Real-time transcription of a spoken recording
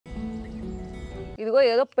ఇదిగో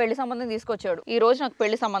ఏదో పెళ్లి సంబంధం తీసుకొచ్చాడు. ఈ రోజు నాకు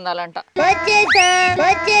పెళ్లి సంబంధాలంట.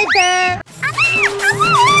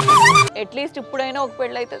 అట్లీస్ట్ ఇప్పుడైనా ఒక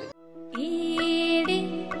పెళ్లి అవుతుంది.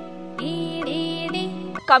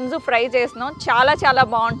 కంజు ఫ్రై చేసినాం, చాలా చాలా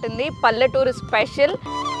బాగుంటుంది. పల్లెటూరు స్పెషల్.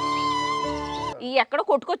 ఈ ఎక్కడ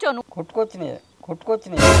కొట్టుకొచ్చాను? కొట్టుకొచ్చినాయి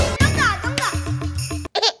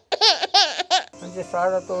మంచి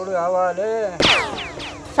సారా తోడు కావాలి.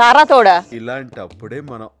 సారా తోడా? ఇలాంటప్పుడే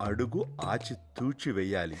మనం అడుగు ఆచి తూచి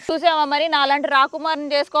వెయ్యాలి. చూసావా మరి, నాలాంటి రాకుమారుని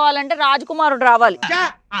చేసుకోవాలంటే రాజకుమారుడు రావాలి.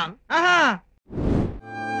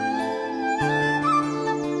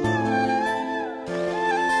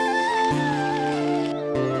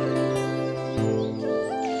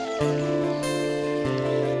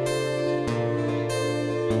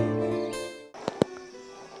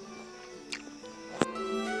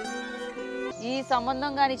 ఈ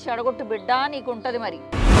సంబంధం గాని చెడగొట్టు బిడ్డ నీకుంటది మరి.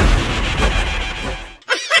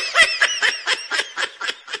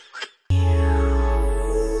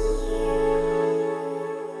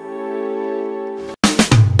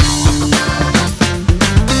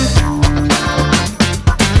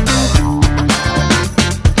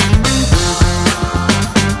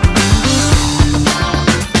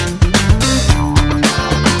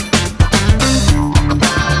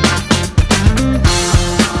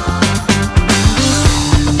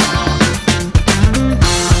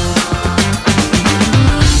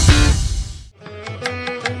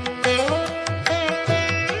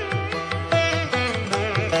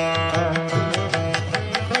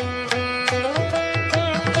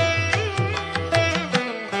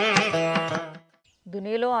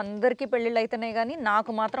 దునియాలో అందరికి పెళ్లిళ్ళు అయితేనే గానీ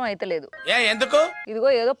నాకు మాత్రం అయితలేదు. ఎందుకు? ఇదిగో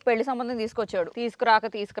ఏదో పెళ్లి సంబంధం తీసుకొచ్చాడు.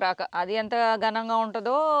 తీసుకురాక అది ఎంత ఘనంగా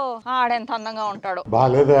ఉంటుందో ఆడెంత అందంగా ఉంటాడో.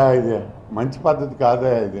 బాలేదా ఇది? మంచి పద్ధతి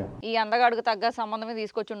కాదా ఇది? ఈ అందగాడికి తగ్గ సంబంధమే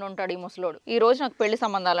తీసుకొచ్చి ఉంటాడు ఈ ముసలోడు. ఈ రోజు నాకు పెళ్లి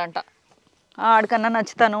సంబంధాలంట. ఆడికన్నా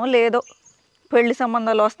నచ్చుతానో లేదో, పెళ్లి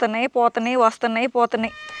సంబంధాలు వస్తున్నాయి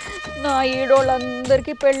పోతున్నాయి. నా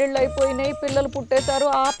ఈడోళ్ళందరికీ పెళ్ళిళ్ళు అయిపోయినాయి, పిల్లలు పుట్టేశారు.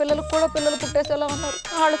 ఆ పిల్లలకు కూడా పిల్లలు పుట్టేసేలా ఉన్నారు.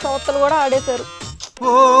 వాళ్ళ సౌత్తలు కూడా ఆడేశారు.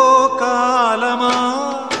 ఓ కాలమా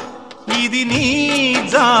ఇది నీ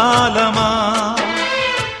జాలమా.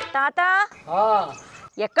 తాత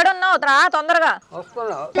ఎక్కడున్నావు? రా తొందరగా.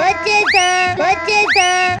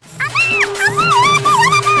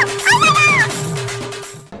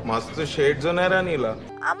 మస్తు షేడ్స్ ఉన్నారా నీలా?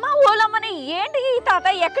 అమ్మ ఓలమ్మని ఏంటి తాత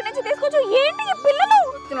ఎక్కడి నుంచి తీసుకొచ్చు? ఏంటి ఈ పిల్లలు?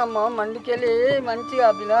 వచ్చినమ్మా మండికెళ్ళి మంచిగా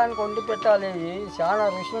పిల్లని కొండి పెట్టాలి, చాలా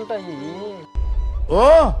రుచి ఉంటాయి. ఓ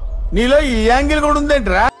నీలో ఈ యాంగిల్ కూడా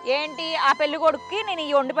ఉందేంట్రా? ఏంటి ఆ పెళ్లి కొడుకుకి నేను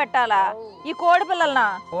ఈ వండి పెట్టాలా? ఈ కోడి పిల్లలనా?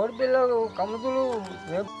 కోడి పిల్లలు కముతులు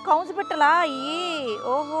కౌన్సు పెట్టలా? ఈ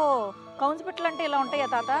ఓహో కౌన్సు పెట్టలు అంటే ఇలా ఉంటాయా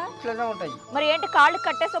తాత? ఇట్లనే ఉంటాయి. మరి ఏంటి కాళ్ళు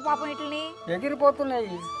కట్టేసావు పాపం వీటిని?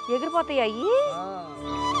 ఎగిరిపోతున్నాయి. ఎగిరిపోతాయి.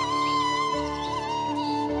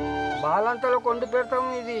 బాలంతలో కొండి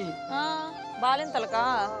పెడతాము. ఇది బాలింతలకా?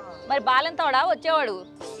 మరి బాలింతవాడా వచ్చేవాడు?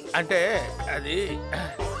 అంటే అది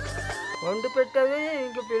వండి పెట్టేది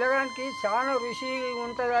ఇంక పిల్లగానికి చాలా రుచి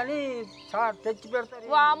ఉంటుందని తెచ్చి పెడతారు.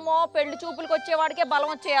 వామ్మో, పెళ్లి చూపులకు వచ్చేవాడికే బలం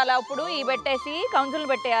వచ్చేయాలా? అప్పుడు ఈ పెట్టేసి కౌన్సిల్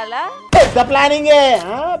పెట్టేయాలా? పెద్ద ప్లానింగే.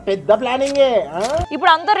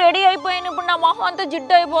 ఇప్పుడు అంతా రెడీ అయిపోయిన, ఇప్పుడు నా మొహం అంతా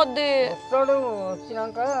జిడ్డు అయిపోద్ది. వస్తాడు,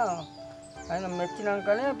 వచ్చినాక ఆయన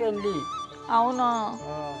మెచ్చినాకనే పెళ్ళి. అవునా?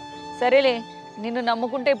 సరేలే, నిన్ను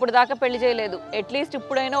నమ్ముకుంటే ఇప్పుడు దాకా పెళ్లి చేయలేదు. అట్లీస్ట్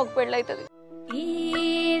ఇప్పుడైనా ఒక పెళ్లి అవుతుంది.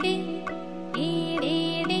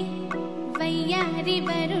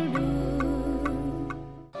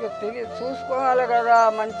 చూసుకోవాలి కదా,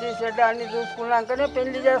 మంచి చెడ్డ అన్ని చూసుకున్నాకనే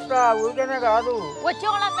పెళ్లి చేస్తా, ఊరికేనే కాదు. వచ్చే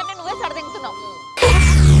వాళ్ళందరినీ నువ్వే సరదింగుతున్నావు.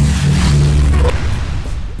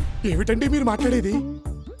 ఏమిటండి మీరు మాట్లాడేది?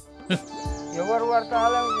 ఎవరు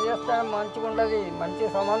వర్తాలం చేస్తే మంచిగా ఉండదు. మంచి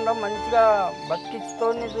సంబంధం మంచిగా బతికితో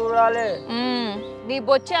చూడాలి. నీ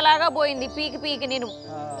బొచ్చి అలాగా పోయింది, పీకి నేను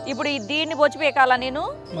ఇప్పుడు దీన్ని బొచ్చి పీకాలా నేను?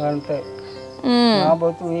 అంతే, నా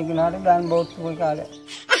బొత్తు పీకినాడు, దాని బొత్తు పీకాలి.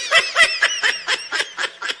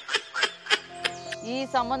 ఈ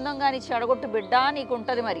సంబంధం గాని చెడగొట్టు బిడ్డ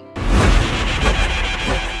నీకుంటది మరి.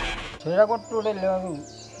 చెడగొట్టుడే లేదు,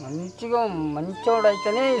 మంచిగా మంచోడు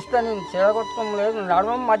అయితేనే ఇస్తా. నేను చెడగొట్టడం లేదు.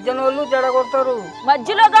 నడవం మధ్యనోళ్ళు చెడగొడతారు.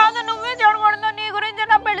 మధ్యలో కాదు, నువ్వే చెడగొడతావు. నీ గురించి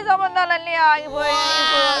నా పెళ్లి సంబంధాలన్నీ ఆగిపోయాయి.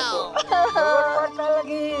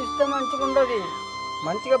 ఇస్తే మంచిగా ఉండదు.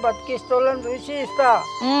 మంచిగా బతికిస్తోళ్ళని చూసి ఇస్తా.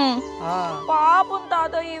 పాపం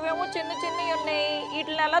తాత, ఇవేమో చిన్న చిన్నవి ఉన్నాయి,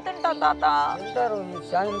 వీటిని ఎలా తింటావు తాత? తింటారు,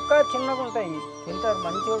 ఇంకా చిన్నగా ఉంటాయి, తింటారు,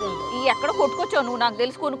 మంచిగా ఉంటాయి. ఈ ఎక్కడ కొట్టుకొచ్చావు నువ్వు? నాకు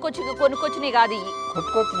తెలిసి కొనుక్కొచ్చినాయి కాదు. ఇవి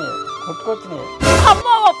కొట్టుకొచ్చినాయి.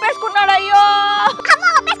 అమ్మో ఒప్పేసుకున్నాడు. అయ్యో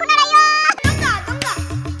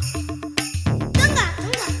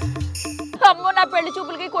అమ్మో, నా పెళ్లి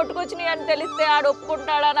చూపులకి కొట్టుకొచ్చినాయి అని తెలిస్తే ఆడు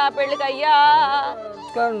ఒప్పుకుంటాడా నా పెళ్లికి? అయ్యా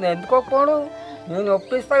ఎందుకు ఒప్పుకోడు? నేను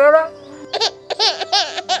ఒప్పిస్తా కదా.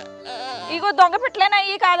 ఇగో దొంగ పెట్టలేనా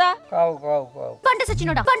అయ్యి కాదా? కావు కావు కావు,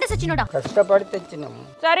 కష్టపడి తెచ్చినాము.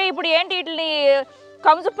 సరే ఇప్పుడు ఏంటి వీటిని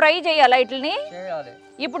కంసు ఫ్రై చేయాలా? వీటిని చేయాలి.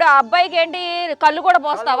 ఇప్పుడు ఆ అబ్బాయికి ఏంటి కళ్ళు కూడా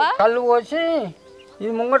పోస్తావా? కళ్ళు పోసి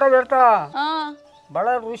ఇది ముంగట పెడతా, ఆ.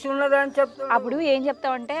 బడా రుచి ఉన్నది అని చెప్తా. అప్పుడు ఏం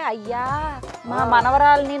చెప్తావంటే, అయ్యా మా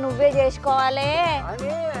మనవరాల్ని నువ్వే చేసుకోవాలి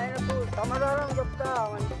అని ఆయనకు సమాధానం చెప్తా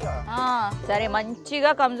మంచిగా. సరే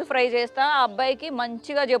మంచిగా కంజు ఫ్రై చేస్తా. ఆ అబ్బాయికి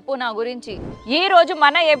మంచిగా చెప్పు నా గురించి. ఈ రోజు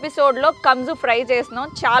మన ఎపిసోడ్ లో కంజు ఫ్రై చేస్తున్నాం.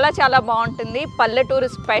 చాలా చాలా బాగుంటుంది, పల్లెటూరు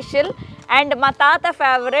స్పెషల్ అండ్ మా తాత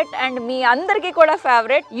ఫేవరెట్ అండ్ మీ అందరికీ కూడా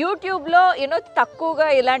ఫేవరెట్. యూట్యూబ్ లో తక్కువగా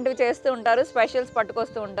ఇలాంటివి చేస్తూ ఉంటారు, స్పెషల్స్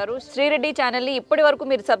పట్టుకొస్తూ ఉంటారు. శ్రీరెడ్డి ఛానల్ని ఇప్పటి వరకు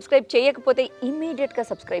మీరు సబ్స్క్రైబ్ చేయకపోతే ఇమీడియట్ గా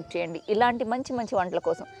సబ్స్క్రైబ్ చేయండి ఇలాంటి మంచి మంచి వంటల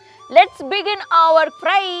కోసం. Let's begin our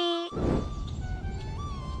fry.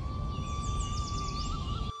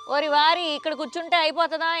 ఓరి వారి ఇక్కడ కూర్చుంటే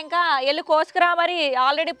అయిపోతుందా? ఇంకా ఎల్లు కోసుకురా, మరి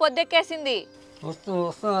ఆల్రెడీ పొద్దెక్కేసింది.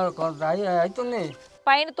 అవుతుంది.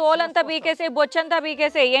 పైన తోలంతా పీకేసే, బొచ్చంతా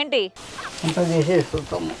పీకేసే. ఏంటి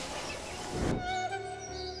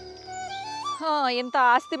ఇంత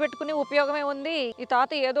ఆస్తి పెట్టుకుని ఉపయోగమే ఉంది? ఈ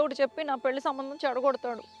తాత ఏదో ఒకటి చెప్పి నా పెళ్లి సంబంధం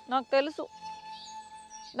చెడగొడతాడు. నాకు తెలుసు.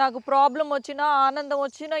 నాకు ప్రాబ్లం వచ్చినా ఆనందం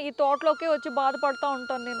వచ్చినా ఈ తోటలోకి వచ్చి బాధపడుతూ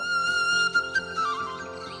ఉంటాను నేను.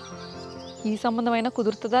 ఈ సంబంధమైనా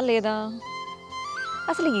కుదురుతుందా లేదా?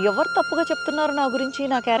 అసలు ఎవరు తప్పుగా చెప్తున్నారు నా గురించి,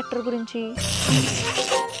 నా క్యారెక్టర్ గురించి?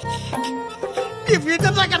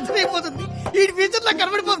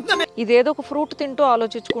 ఇదేదో ఒక ఫ్రూట్ తింటూ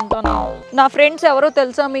ఆలోచించుకుంటాను. నా ఫ్రెండ్స్ ఎవరో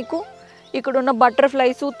తెలుసా మీకు? ఇక్కడున్న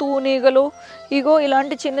బటర్ఫ్లైస్, తూనీగలు, ఇగో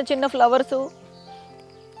ఇలాంటి చిన్న చిన్న ఫ్లవర్స్,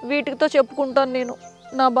 వీటితో చెప్పుకుంటాను నేను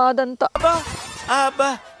నా బాధ అంతా.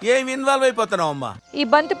 ఈ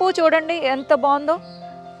బంతి పువ్వు చూడండి ఎంత బాగుందో,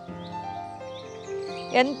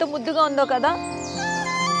 ఎంత ముద్దుగా ఉందో కదా.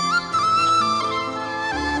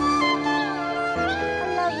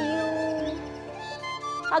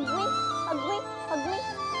 అగ్ని అగ్ని అగ్ని,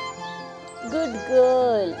 గుడ్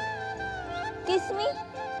గర్ల్, కిస్ మీ.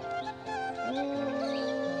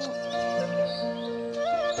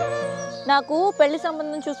 నాకు పెళ్లి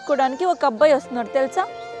సంబంధం చూసుకోవడానికి ఒక అబ్బాయి వస్తున్నాడు తెలుసా?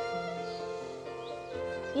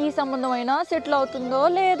 ఈ సంబంధం అయినా సెటిల్ అవుతుందో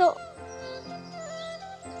లేదో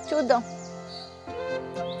చూద్దాం.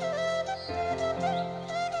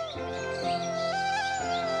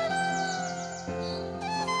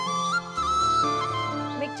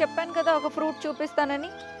 మీకు చెప్పాను కదా ఒక ఫ్రూట్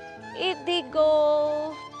చూపిస్తానని. ఇదిగో,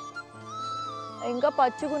 ఇంకా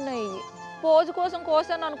పచ్చుకున్నాయి. పోజు కోసం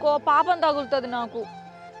కోసాను అనుకో, పాపం తగులుతుంది నాకు.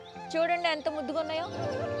 చూడండి ఎంత ముద్దుగా ఉన్నాయో.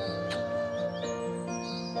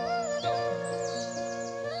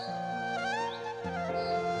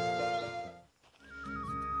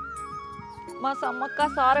 మా సమ్మక్క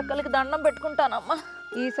సారక్కలకి దండం పెట్టుకుంటానమ్మా.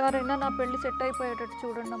 ఈసారైనా నా పెళ్లి సెట్ అయిపోయేటట్టు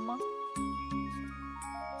చూడండి అమ్మా.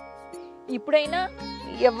 ఇప్పుడైనా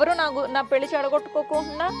ఎవరు నా పెళ్లి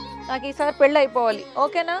చెడగొట్టుకోకుండా నాకు ఈసారి పెళ్ళి అయిపోవాలి.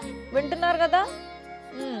 ఓకేనా? వింటున్నారు కదా?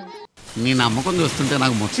 నీ నమ్మకం చూస్తుంటే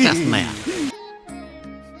నాకు ముచ్చటేస్తున్నాయా.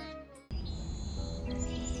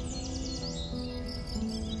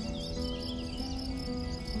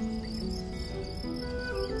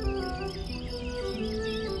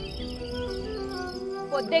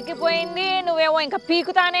 పొద్దెక్కిపోయింది, నువ్వేమో ఇంకా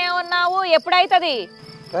పీకుతానే ఉన్నావు. ఎప్పుడైతుంది?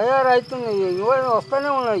 తయారైతుంది, వస్తానే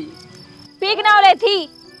ఉన్నాయి. పీకినావులే తీ.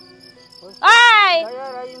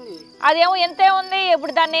 తయారైంది. అదేమో ఎంతే ఉంది.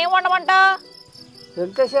 ఇప్పుడు దాన్ని ఏం వండమంటా?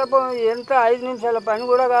 ఎంతసేపు? ఎంత 5 నిమిషాల పని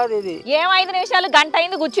కూడా కాదు ఇది. ఏం 5 నిమిషాలు? గంట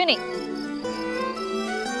అయింది కూర్చుని.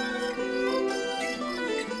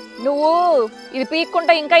 నువ్వు ఇది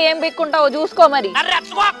పీక్కుంటా ఇంకా ఏం పీక్కుంటావో చూసుకో మరి.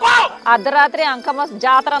 అర్ధరాత్రి అంకమ్మ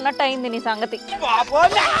జాతర అన్నట్టు అయింది నీ సంగతి.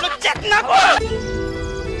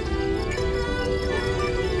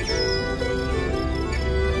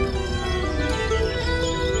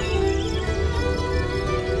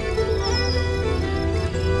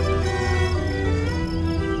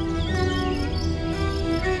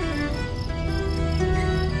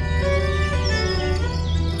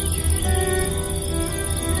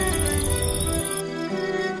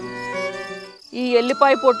 ఈ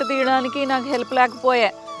ఎల్లిపాయ పొట్టు తీయడానికి నాకు హెల్ప్ లేకపోయా.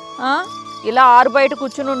 ఇలా ఆరు బయట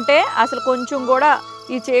కూర్చుని ఉంటే అసలు కొంచెం కూడా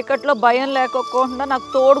ఈ చీకట్లో భయం లేకోకుండా నాకు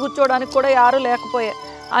తోడు కూర్చోడానికి కూడా యారు లేకపోయా.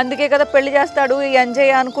 అందుకే కదా పెళ్లి చేస్తాడు ఈ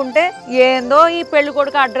అంజయ్య అనుకుంటే, ఏందో ఈ పెళ్లి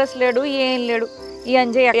కొడుకు అడ్రస్ లేడు, ఏం లేడు. ఈ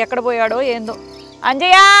అంజయ్య ఎక్కడ పోయాడో ఏందో.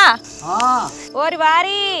 అంజయ్య, ఓరి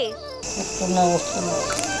వారి,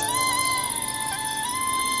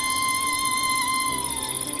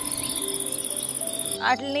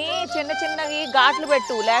 వాటిని చిన్న చిన్నవి ఘాట్లు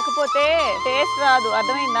పెట్టు, లేకపోతే టేస్ట్ రాదు.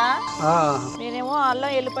 అర్థమైందా? నేనేమో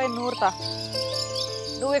అల్లం వెళ్ళిపోయి నూరుతా.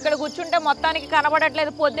 నువ్వు ఇక్కడ కూర్చుంటే మొత్తానికి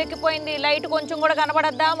కనబడట్లేదు, పొద్దెక్కిపోయింది. లైట్ కొంచెం కూడా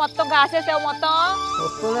కనబడద్దా? మొత్తం కాసేసావు మొత్తం.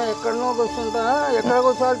 ఎక్కడనో కూర్చుంటా. ఎక్కడ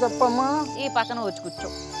కూర్చోవాలి చెప్పమ్మా? ఈ పక్కన వచ్చి కూర్చో.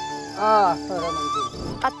 సరే మంచిది.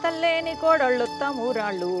 అత్తల్లేని కోడళ్ళు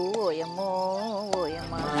తమ్మురాళ్ళు ఓయమ్మో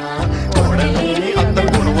ఓయమ్మ.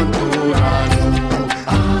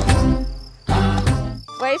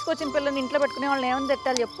 వయసుకు వచ్చిన పిల్లల్ని ఇంట్లో పెట్టుకునే వాళ్ళని ఏమని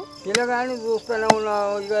తిట్టాలి చెప్పు? పిల్లగాని చూస్తూనే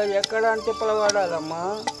ఉన్నావు, ఇక ఎక్కడ అంటే పిల్లవాడాలమ్మా.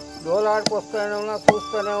 దోలాడికి వస్తూనే ఉన్నా,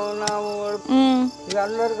 చూస్తూనే ఉన్నావు. ఇక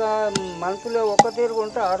అందరుగా మనుషులే ఒక్క తీరుగా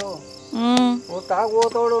ఉంటారు. ఓ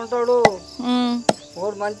తాగుబోతోడు ఉంటాడు,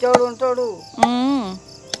 ఓడు మంచోడు ఉంటాడు.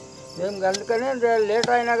 మేము అందుకనే లేట్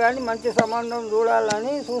అయినా కానీ మంచి సంబంధం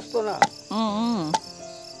చూడాలని చూస్తున్నా.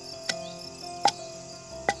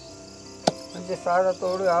 మంచి సారా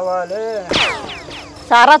తోడు కావాలి.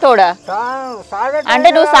 సారా తోడా అంటే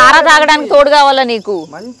నువ్వు సారా తాగడానికి తోడు కావాలా నీకు?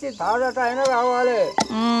 మంచి తాజాట అయినా కావాలి.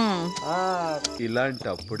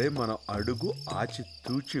 ఇలాంటప్పుడే మనం అడుగు ఆచి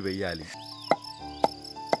తూచి వెయ్యాలి.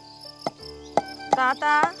 తాత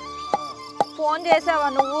ఫోన్ చేసావా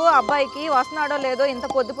నువ్వు? అబ్బాయికి వస్తున్నాడో లేదో? ఇంత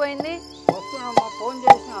పొద్దుపోయింది. వస్తున్నామ్మా, ఫోన్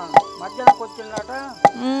చేసిన మధ్యాహ్నం వచ్చిందట.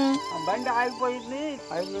 బండి ఆగిపోయింది,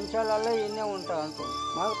 5 నిమిషాలలో ఇన్నే ఉంటా అంటూ.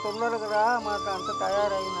 మాకు తొందరగా రా, మాకు అంత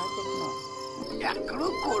తయారైందని చెప్పిన.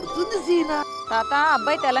 తాత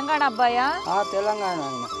అబ్బాయి తెలంగాణ అబ్బాయా? తెలంగాణ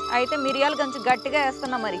ఆయన. అయితే మిరియాలు కొంచెం గట్టిగా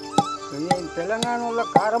వేస్తున్నా. మరి తెలంగాణలో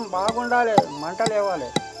కారం బాగుండాలి, మంటలు ఇవ్వాలి.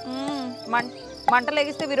 మంటలు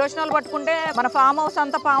ఎగిస్తే విరోచనాలు పట్టుకుంటే మన ఫామ్ హౌస్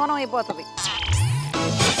అంతా పావనం అయిపోతుంది.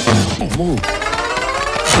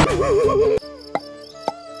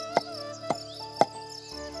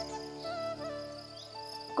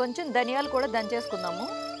 కొంచెం ధనియాలు కూడా దంచేసుకుందాము.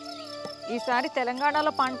 ఈసారి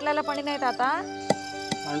తెలంగాణలో పంటలు ఎలా పండినాయి తాత?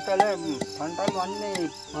 పంటలు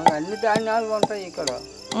అన్ని ధాన్యాలు ఉంటాయి ఇక్కడ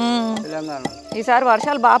తెలంగాణ. ఈసారి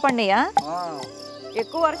వర్షాలు బాగా పండియా?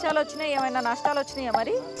 ఎక్కువ వర్షాలు వచ్చినాయి, ఏమైనా నష్టాలు వచ్చినాయా?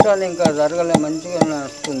 మరి ఇంకా జరగలే, మంచిగా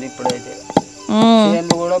వస్తుంది ఇప్పుడైతే.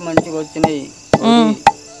 చేనులు కూడా మంచిగా వచ్చినాయి.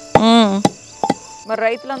 మరి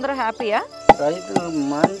రైతులందరూ హ్యాపీయా? రైతులు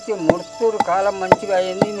మంచి ముడుతురు, కాలం మంచిగా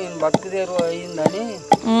అయింది, నేను బతుకుదేరు అయిందని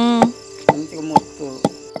మంచిగా ముడుతురు.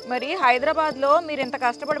 మరి హైదరాబాద్ లో మీరు ఇంత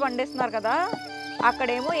కష్టపడి పండిస్తున్నారు కదా,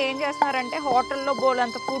 అక్కడేమో ఏం చేస్తున్నారంటే హోటల్లో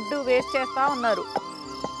బోలంత ఫుడ్ వేస్ట్ చేస్తా ఉన్నారు.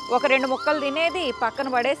 ఒక 2 ముక్కలు తినేది పక్కన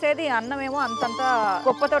పడేసేది, అన్నం ఏమో అంతంత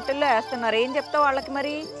కుప్ప తొట్టెల్లో వేస్తున్నారు. ఏం చెప్తావు వాళ్ళకి?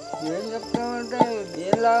 మరి ఏం చెప్తామంటే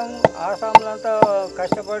ఎలా ఆసాములంతా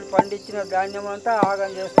కష్టపడి పండించిన ధాన్యం అంతా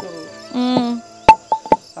ఆగం చేస్తారు.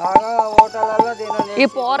 ఈ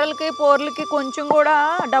పోర్లకి కొంచెం కూడా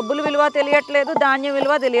డబ్బులు విలువ తెలియట్లేదు, ధాన్యం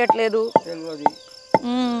విలువ తెలియట్లేదు.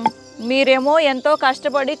 మీరేమో ఎంతో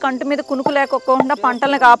కష్టపడి కంటి మీద కునుకు లేకోకుండా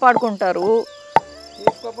పంటల్ని కాపాడుకుంటారు.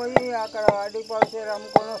 తీసుకుపోయి అక్కడ అడిపాలు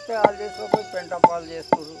అమ్ముకొని వస్తే వాళ్ళు తీసుకుపోయి పెంట పాలు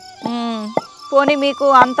చేస్తారు. పోనీ మీకు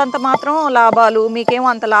అంతంత మాత్రం లాభాలు, మీకేమో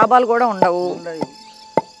అంత లాభాలు కూడా ఉండవు.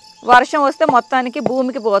 వర్షం వస్తే మొత్తానికి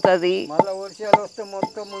భూమికి పోతుంది, మళ్ళీ వర్షాలు వస్తే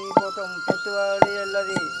మొత్తం మునిగిపోతాం, పెట్టుబడి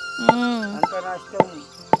వెళ్ళది, అంత నష్టం.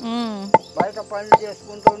 బయట పనులు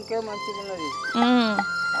చేసుకుంటే మంచిగా ఉన్నది.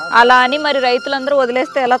 అలా అని మరి రైతులందరూ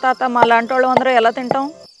వదిలేస్తే ఎలా తాత? మా లాంటి వాళ్ళు అందరూ ఎలా తింటాం?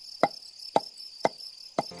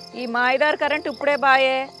 ఈ మాయిదారు కరెంట్ ఇప్పుడే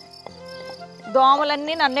బాయే,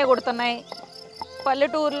 దోమలన్నీ నన్నే కొడుతున్నాయి.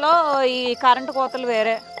 పల్లెటూరులో ఈ కరెంటు కోతలు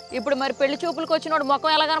వేరే. ఇప్పుడు మరి పెళ్లి చూపులకు వచ్చినోడు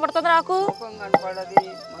ముఖం ఎలా కనపడుతుంది నాకు? కనపడది.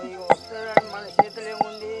 మన చేతులు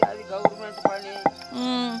ఏముంది, అది గవర్నమెంట్ పని,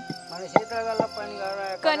 మన చేతుల పని కదా.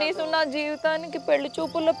 కనీసం నా జీవితానికి పెళ్లి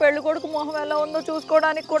చూపుల్లో పెళ్లి కొడుకు మొహం ఎలా ఉందో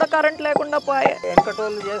చూసుకోవడానికి కూడా కరెంట్ లేకుండా పోయే.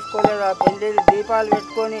 వెనకటోళ్ళు చేసుకోలేదు ఆ పెళ్లి, దీపాలు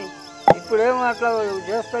పెట్టుకొని. ఇప్పుడేమో అట్లా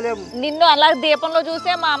చేస్తలేము. నిన్ను అలా దీపంలో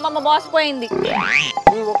చూసే మా అమ్మమ్మ మోసపోయింది.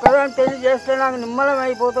 నీ ఒక్కదాని పెళ్లి చేస్తే నాకు నిమ్మలం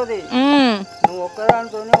అయిపోతుంది. నువ్వు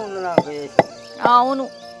ఒక్కదానితోనే ఉంది నాకు. అవును,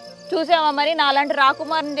 చూసావా మరి? నాలాంటి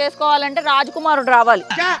రాకుమారుని చేసుకోవాలంటే రాజకుమారుడు రావాలి.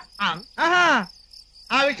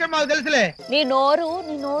 ఆ విషయం మాకు తెలుసులే. నీ నోరు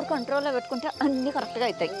కంట్రోల్లో పెట్టుకుంటే అన్ని కరెక్ట్ గా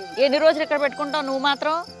అవుతాయి. ఎన్ని రోజులు ఇక్కడ పెట్టుకుంటావు నువ్వు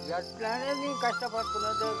మాత్రం?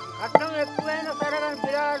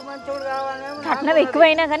 కట్నం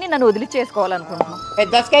ఎక్కువైనా కానీ నన్ను వదిలి చేసుకోవాలనుకుంటున్నాను.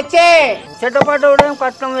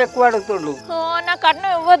 కట్నం ఎక్కువ అడుగుతుండు. నా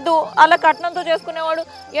కట్నం ఇవ్వద్దు. అలా కట్నంతో చేసుకునేవాడు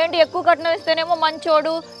ఏంటి? ఎక్కువ కట్నం ఇస్తేనేమో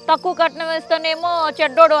మంచోడు, తక్కువ కట్నం ఇస్తేనేమో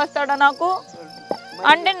చెడ్డోడు వస్తాడా నాకు?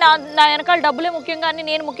 అంటే నా వెనకాల డబ్బులే ముఖ్యం కానీ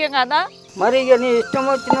నేను ముఖ్యం కదా? మరి ఇక నీ ఇష్టం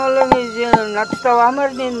వచ్చిన వాళ్ళు నచ్చుతావా?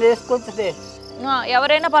 మరి నేను తీసుకొచ్చితే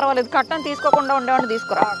ఎవరైనా పర్వాలేదు, కట్నం తీసుకోకుండా ఉండేవాడిని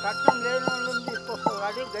తీసుకురా. కట్నం లేని వాళ్ళని తీసుకొస్తావు.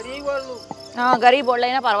 అది గరీబ్ వాళ్ళు, గరీబ్ వాళ్ళు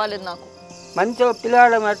అయినా పర్వాలేదు నాకు. మంచిగా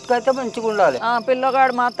పిల్లాడు మట్టుకైతే మంచిగా ఉండాలి.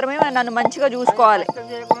 పిల్లగాడు మాత్రమే నన్ను మంచిగా చూసుకోవాలి.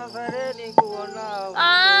 సరే నీకు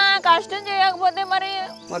కష్టం చేయకపోతే మరి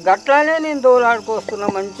గట్లానే నేను దోలాడుకొస్తున్నా.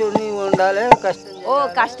 మంచిగా ఉండాలి.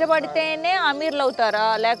 కష్టపడితేనే అమీర్లు అవుతారా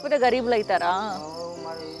లేకపోతే గరీబులు అవుతారా?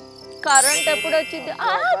 కరెంట్ ఎప్పుడు వచ్చింది?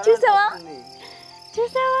 చూసావా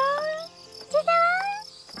చూసావా చూసావా?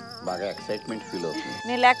 బాగా ఎక్సైట్మెంట్ ఫీల్ అవుతుంది.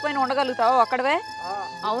 నేను లేకపోయినా ఉండగలుగుతావా ఒక్కడవే?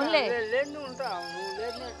 అవునులే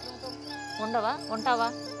ఉండవా ఉంటావా?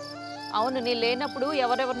 అవును, నేను లేనప్పుడు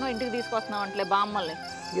ఎవరెవరినో ఇంటికి తీసుకొస్తున్నావు అంటలే బామ్మల్ని.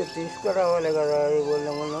 తీసుకురావాలి కదా,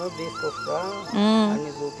 తీసుకొస్తా,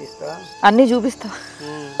 అన్ని చూపిస్తా.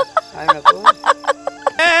 ఆయనకు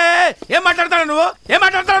ఏం మాట్లాడతాడు నువ్వు? ఏం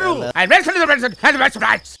మాట్లాడతాడు నువ్వు?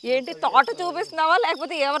 ఏంటి తోట చూపిస్తున్నావా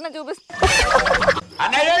లేకపోతే ఎవరిని చూపిస్తా?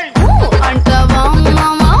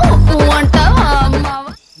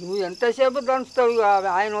 నువ్వు ఎంతసేపు దంచుతావు?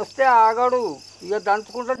 ఆయన వస్తే ఆగాడు, ఇక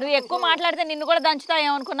దంచుకుంటా. నువ్వు ఎక్కువ మాట్లాడితే నిన్ను కూడా దంచుతా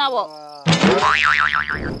ఏమనుకున్నావో?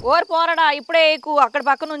 ఓరు పోరడా, ఇప్పుడే ఎక్కువ అక్కడ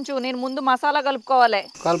పక్క నుంచు. నేను ముందు మసాలా కలుపుకోవాలి.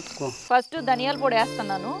 కలుపుకో. ఫస్ట్ ధనియాల పొడి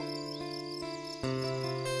వేస్తున్నాను,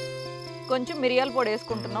 కొంచెం మిరియాల పొడి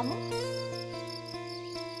వేసుకుంటున్నాము,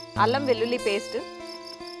 అల్లం వెల్లుల్లి పేస్ట్,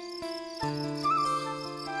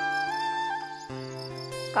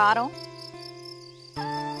 కారం,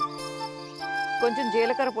 కొంచెం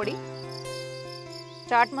జీలకర్ర పొడి,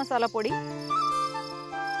 చాట్ మసాలా పొడి,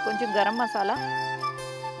 కొంచెం గరం మసాలా,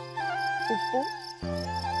 ఉప్పు,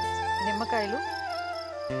 నిమ్మకాయలు,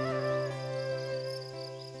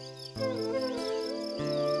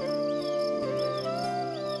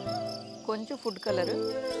 కొంచెం ఫుడ్ కలర్.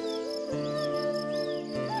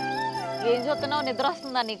 ఏం చూస్తున్నావు? నిద్ర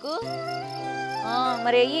వస్తుందా నీకు?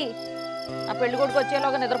 మరి అయ్యి ఆ పెళ్లి కొడుకు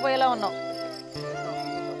వచ్చేలాగా నిద్రపోయేలా ఉన్నావు.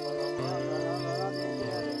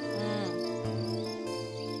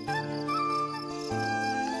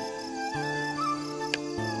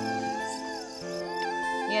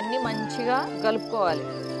 ఇవన్నీ మంచిగా కలుపుకోవాలి.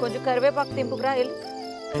 కొంచెం కరివేపాకు తింపుకురా వెళ్ళి.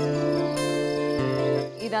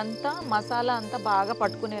 ఇదంతా మసాలా అంతా బాగా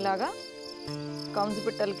పట్టుకునేలాగా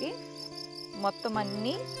కందిపిట్టలకి మొత్తం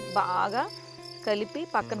అన్నీ బాగా కలిపి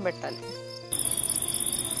పక్కన పెట్టాలి.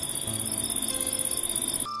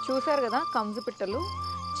 చూసారు కదా, కందిపిట్టలు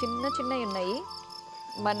చిన్న చిన్నవి ఉన్నాయి.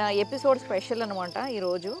 మన ఎపిసోడ్ స్పెషల్ అనమాట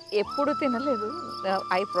ఈరోజు. ఎప్పుడు తినలేదు,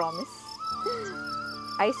 I promise,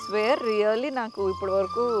 I swear really. నాకు ఇప్పటి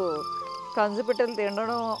వరకు కందిపిట్టలు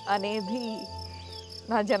తినడం అనేది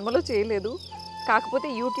నా జన్మలో చేయలేదు. కాకపోతే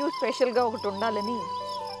యూట్యూబ్ స్పెషల్గా ఒకటి ఉండాలని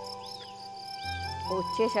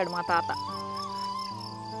వచ్చేసాడు మా తాత.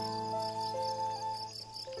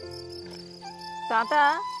 తాత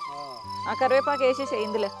ఆ కరివేపాకు వేసేసే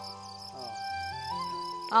ఇందులో.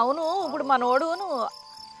 అవును, ఇప్పుడు మనోడు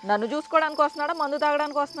నన్ను చూసుకోవడానికి వస్తున్నాడా మందు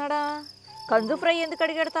తాగడానికి వస్తున్నాడా? కంజు ఫ్రై ఎందుకు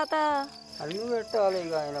అడిగాడు తాత? అన్నీ పెట్టాలి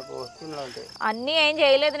ఇక ఆయనకు వస్తుందంటే. అన్నీ ఏం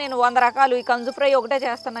చేయలేదు నేను, 100 రకాలు. ఈ కంజు ఫ్రై ఒకటే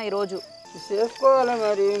చేస్తున్నా ఈరోజు. చేసుకోవాలి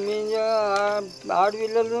మరి. మీ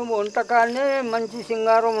ఆడపిల్లలు వంటకాడనే మంచి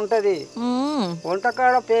సింగారం ఉంటుంది.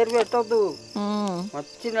 వంటకాడ పేరు పెట్టద్దు,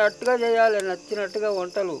 నచ్చినట్టుగా చేయాలి, నచ్చినట్టుగా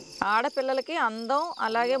వంటలు. ఆడపిల్లలకి అందం,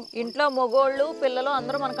 అలాగే ఇంట్లో మగోళ్ళు పిల్లలు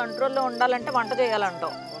అందరూ మన కంట్రోల్లో ఉండాలంటే వంట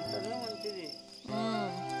చేయాలంటాం. వంటనే మంచిది.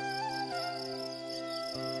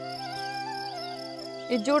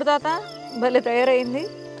 ఇది చూడు తాత, భలే తయారైంది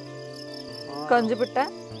కంజుపిట్ట.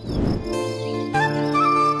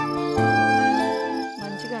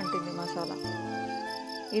 మంచిగా అంటుంది మసాలా.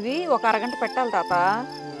 ఇది ఒక అరగంట పెట్టాలి తాత,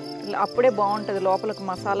 అప్పుడే బాగుంటుంది. లోపలికి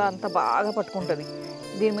మసాలా అంతా బాగా పట్టుకుంటుంది.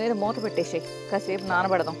 దీని మీద మూత పెట్టేసేయి, కాసేపు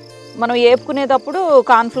నానబెడదాం. మనం వేపుకునేటప్పుడు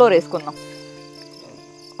కార్న్ఫ్లోర్ వేసుకుందాం,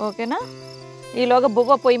 ఓకేనా? ఈలోగా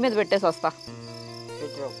బువ్వ పొయ్యి మీద పెట్టేసి వస్తా.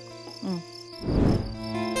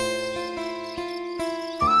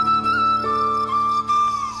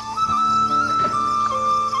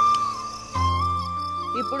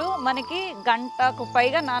 ఇప్పుడు మనకి గంటకు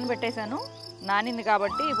పైగా నానబెట్టేశాను. నానింది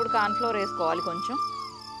కాబట్టి ఇప్పుడు కార్న్ఫ్లోర్ వేసుకోవాలి కొంచెం.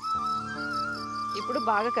 ఇప్పుడు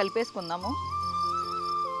బాగా కలిపేసుకుందాము.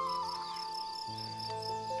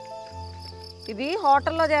 ఇది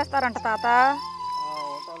హోటల్లో చేస్తారంట తాత,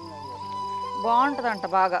 బాగుంటుందంట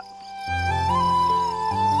బాగా.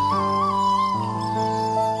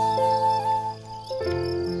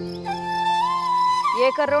 ఏ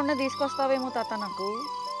కర్రీ ఉన్న తీసుకొస్తావేమో తాత నాకు?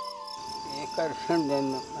 ఏ కర్రీ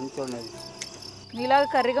మంచిగా ఉన్నది, నీలాగా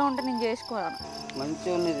కర్రీగా ఉంటే నేను చేసుకోను.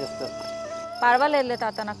 మంచిగా ఉన్నది ఇస్తాను. పర్వాలేదులే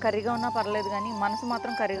తాత, నాకు కర్రీగా ఉన్నా పర్లేదు, కానీ మనసు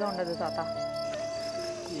మాత్రం కర్రీగా ఉండదు తాత.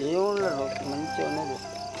 ఏముండదు, మంచిగా ఉన్నది.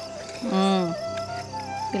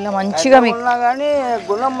 ఇలా మంచిగా ఉన్నా కానీ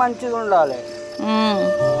గుణం మంచిగా ఉండాలి.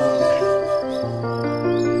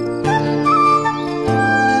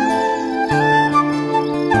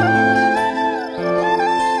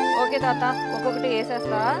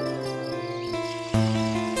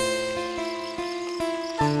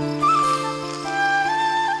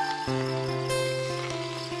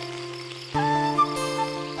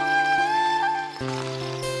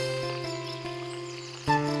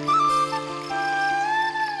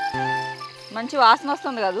 మంచి వాసన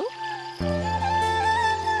వస్తుంది కదా.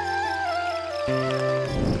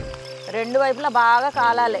 రెండు వైపులా బాగా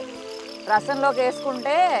కాలాలి. రసంలోకి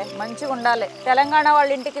వేసుకుంటే మంచిగా ఉండాలి. తెలంగాణ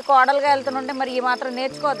వాళ్ళ ఇంటికి కోడలుగా వెళ్తుంటే మరి ఈ మాత్రం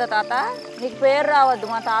నేర్చుకోవద్దా తాత? నీకు పేరు రావద్దు,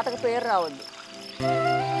 మా తాతకు పేరు రావద్దు.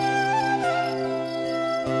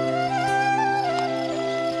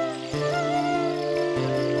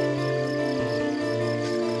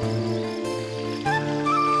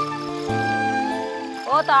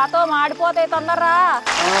 ఓ తాతో మాడిపోతాయి, తొందరరా.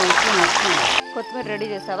 కొత్తిమీర రెడీ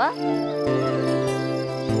చేసావా?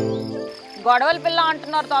 గొడవల పిల్ల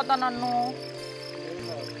అంటున్నారు తాత నన్ను.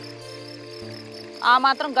 ఆ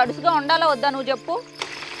మాత్రం గడుసుగా ఉండాలా వద్దా నువ్వు చెప్పు?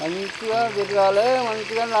 మంచిగా తిరగాలి,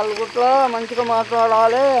 మంచిగా నలుగుట్లో మంచిగా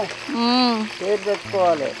మాట్లాడాలి, పేరు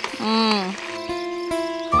తెచ్చుకోవాలి.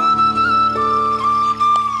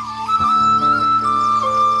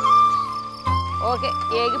 ఓకే,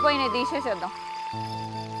 ఏగిపోయినాయి, తీసేసేద్దాం.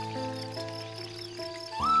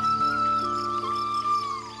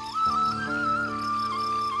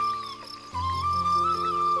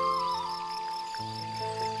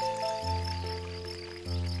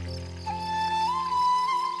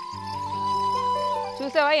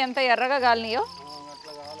 చూసావా ఎంత ఎర్రగా గాలినాయో?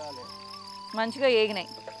 మంచిగా ఏగినాయి.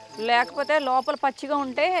 లేకపోతే లోపల పచ్చిగా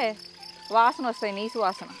ఉంటే వాసన వస్తాయి, నీసు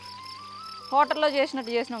వాసన. హోటల్లో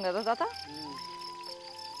చేసినట్టు చేసినాం కదా తాత.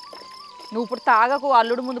 నువ్వు ఇప్పుడు తాగకు,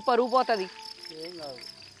 అల్లుడు ముందు పరుగు పోతుంది.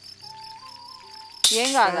 ఏం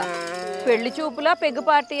కాదా? పెళ్లి చూపులా పెగ్గు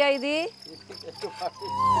పార్టీయా ఇది?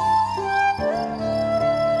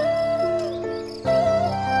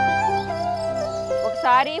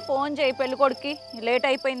 ఒకసారి ఫోన్ చేయి పెళ్ళికొడుకి. లేట్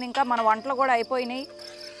అయిపోయింది, ఇంకా మన వంటలు కూడా అయిపోయినాయి.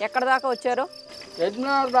 ఎక్కడ దాకా వచ్చారో?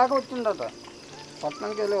 యజ్ఞార్ దాకా వచ్చిందట,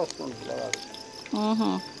 పట్టణంకి వెళ్ళి వస్తుంది.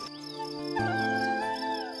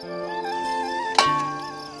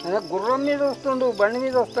 గుర్రం మీద వస్తుండు, బండి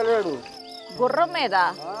మీద వస్తలేడు. గుర్రం మీద?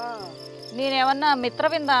 నేనేమన్నా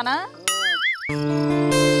మిత్రవిందానా?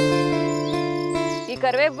 ఈ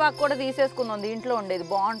కరివేపాకు కూడా తీసేసుకుందాం, దీంట్లో ఉండేది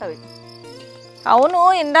బాగుంటుంది. అవును,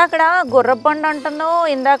 ఇందాకడ గుర్ర బండి అంటున్నావు,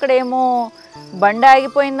 ఇందాకడేమో బండి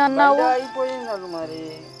ఆగిపోయింది అన్నావు. మరి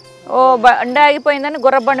ఓ బండి ఆగిపోయిందని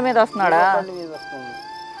గుర్ర బండి మీద వస్తున్నాడా?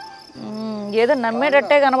 ఏదో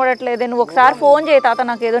నమ్మేటట్టే కనబడట్లేదే. నువ్వు ఒకసారి ఫోన్ చేయి తాత,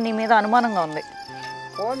 నాకు ఏదో నీ మీద అనుమానంగా ఉంది.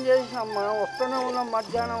 ఫోన్ చేసినమ్మా, వస్తూనే ఉన్నాం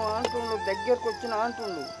మధ్యాహ్నం అంటుండు, దగ్గరకు వచ్చిన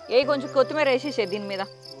అంటుండు. కొంచెం కొత్తిమీర వేసేసే దీని మీద.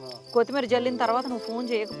 కొత్తిమీర జల్లిన తర్వాత నువ్వు ఫోన్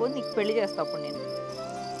చేయకపోతే నీకు పెళ్లి చేస్తా అప్పుడు నేను.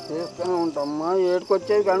 చేస్తూనే ఉంటామ్మా,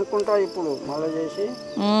 ఏడుకొచ్చేది అనుకుంటా ఇప్పుడు మళ్ళీ చేసి.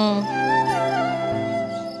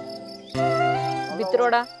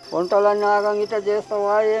 బిత్రోడా, వంటలన్నీ ఆగంగిట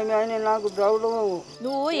చేస్తావా ఏమి అని నాకు డౌట్.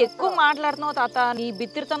 నువ్వు ఎక్కువ మాట్లాడుతున్నావు తాత. నీ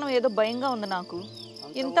బిత్తిరితనం ఏదో భయంగా ఉంది నాకు.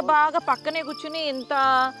 ఇంత బాగా పక్కనే కూర్చుని ఇంత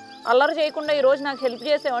అల్లరి చేయకుండా ఈరోజు నాకు హెల్ప్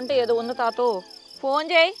చేసావంటే ఏదో ఉంది తాతో. ఫోన్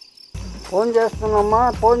చేయి. ఫోన్ చేస్తున్నామ్మా,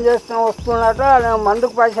 ఫోన్ చేస్తున్నా వస్తున్నట.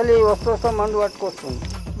 మందుకు పైసలు వస్తా మందు పట్టుకొస్తుంది.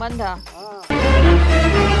 మందా?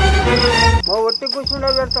 ఒట్టి కూర్చుండే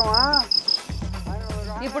పెడతామా?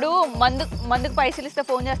 ఇప్పుడు మందుకు పైసలు ఇస్తే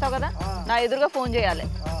ఫోన్ చేస్తావు కదా, నా ఎదురుగా ఫోన్ చేయాలి.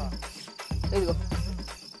 ఇదిగో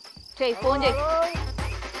చెయ్యి, ఫోన్ చేయి.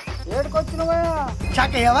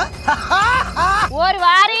 ఓరి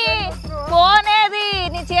వారి, ఫోన్ ఏది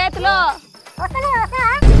నీ చేతిలో?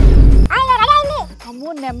 అమ్మో,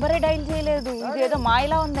 నెంబరే డైల్ చేయలేదు. ఇదేదో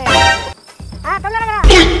మాయలా ఉంది.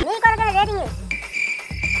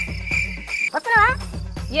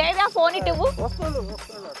 ఏదా ఫోన్ ఇటు?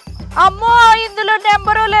 అమ్మో, ఇందులో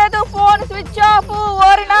నెంబరు లేదు, ఫోన్ స్విచ్ ఆఫ్.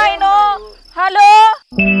 ఓరి నాయనో. హలో,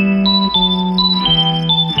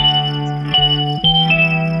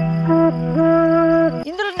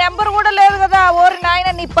 ఇందులో నెంబర్ కూడా లేదు కదా. ఓరి నాయన,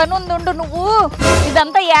 నీ పని ఉండు. నువ్వు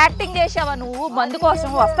ఇదంతా యాక్టింగ్ చేసావా? నువ్వు మందు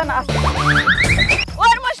కోసం వస్తానా?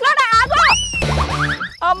 ఓరి ముసలోడా, ఆగు.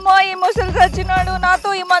 అమ్మో, ఈ ముసలి చచ్చినాడు. నాతో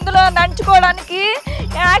ఈ మందులో నంచుకోవడానికి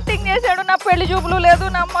యాక్టింగ్ చేశాడు. నా పెళ్లి చూపులు లేదు,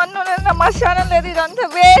 నా మన్ను లేదు, నా మశానం లేదు. ఇదంతా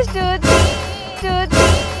వేస్ట్.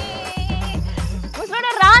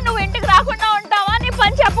 ముసలోడా రా, నువ్వు ఇంటికి రాకుండా ఉంటావా? నీ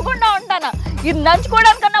పని చెప్పకుండా ఉంటానా? ఇది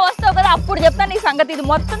నంచుకోవడానికన్నా వస్తావు కదా, అప్పుడు చెప్తాను నీ సంగతి. ఇది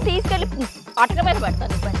మొత్తం తీసుకెళ్ళి అటక మీద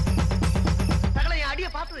పెడతాను. పని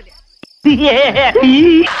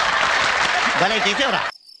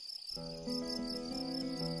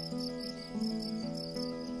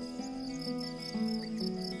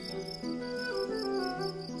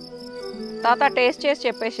తాత టేస్ట్ చేసి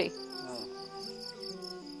చెప్పేసి.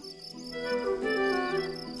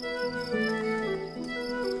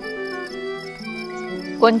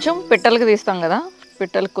 కొంచెం పిట్టలకి తీస్తాం కదా,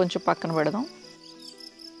 పిట్టలకి కొంచెం పక్కన పెడదాం.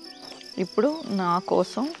 ఇప్పుడు నా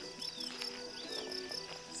కోసం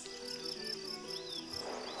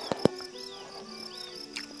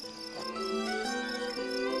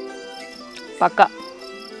పక్కా.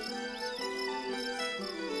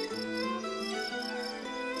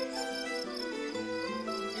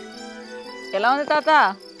 ఎలా ఉంది తాత?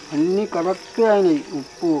 అన్నీ కరెక్ట్గా అయినాయి.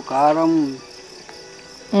 ఉప్పు కారం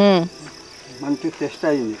మంచి టేస్ట్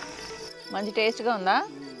అయింది. మంచి టేస్ట్గా ఉందా?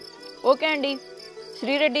 ఓకే అండి,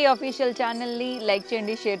 శ్రీరెడ్డి అఫీషియల్ ఛానల్ని లైక్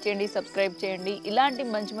చేయండి, షేర్ చేయండి, సబ్స్క్రైబ్ చేయండి. ఇలాంటి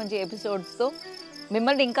మంచి మంచి ఎపిసోడ్స్తో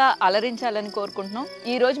మిమ్మల్ని ఇంకా అలరించాలని కోరుకుంటున్నాం.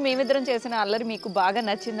 ఈరోజు మేమిద్దరం చేసిన అల్లరి మీకు బాగా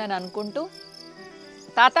నచ్చిందని అనుకుంటూ,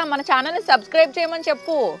 తాత మన ఛానల్ని సబ్స్క్రైబ్ చేయమని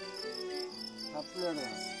చెప్పు.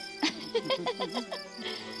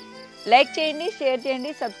 లైక్ చేయండి, షేర్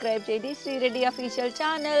చేయండి, సబ్స్క్రైబ్ చేయండి. Sri Reddy official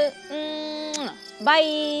channel.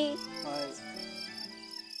 Bye.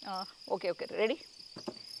 Okay okay, ready?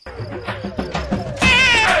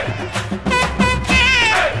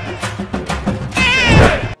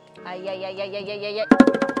 అయ్యయ్యయ్యయ్యయ్యయ్య,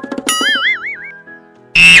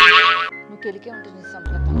 నువ్వు కెలికే ఉంటుంది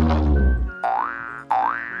సంప్రదాయం.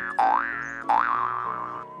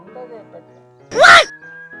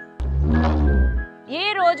 ఈ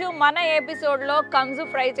రోజు మన ఎపిసోడ్లో కంజు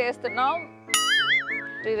ఫ్రై చేస్తున్నాం.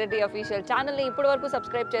 శ్రీరెడ్డి అఫీషియల్ ఛానల్ని ఇప్పటి వరకు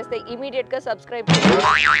సబ్స్క్రైబ్ చేస్తే ఇమీడియట్గా సబ్స్క్రైబ్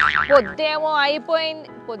చేయండి. పొద్దేమో అయిపోయింది,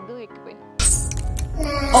 పొద్దు ఎక్కిపోయింది.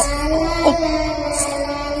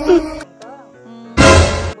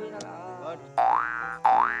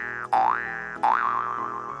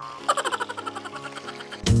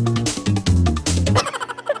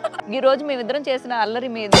 ఈరోజు మేమిద్దరం చేసిన అల్లరి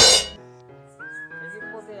మీద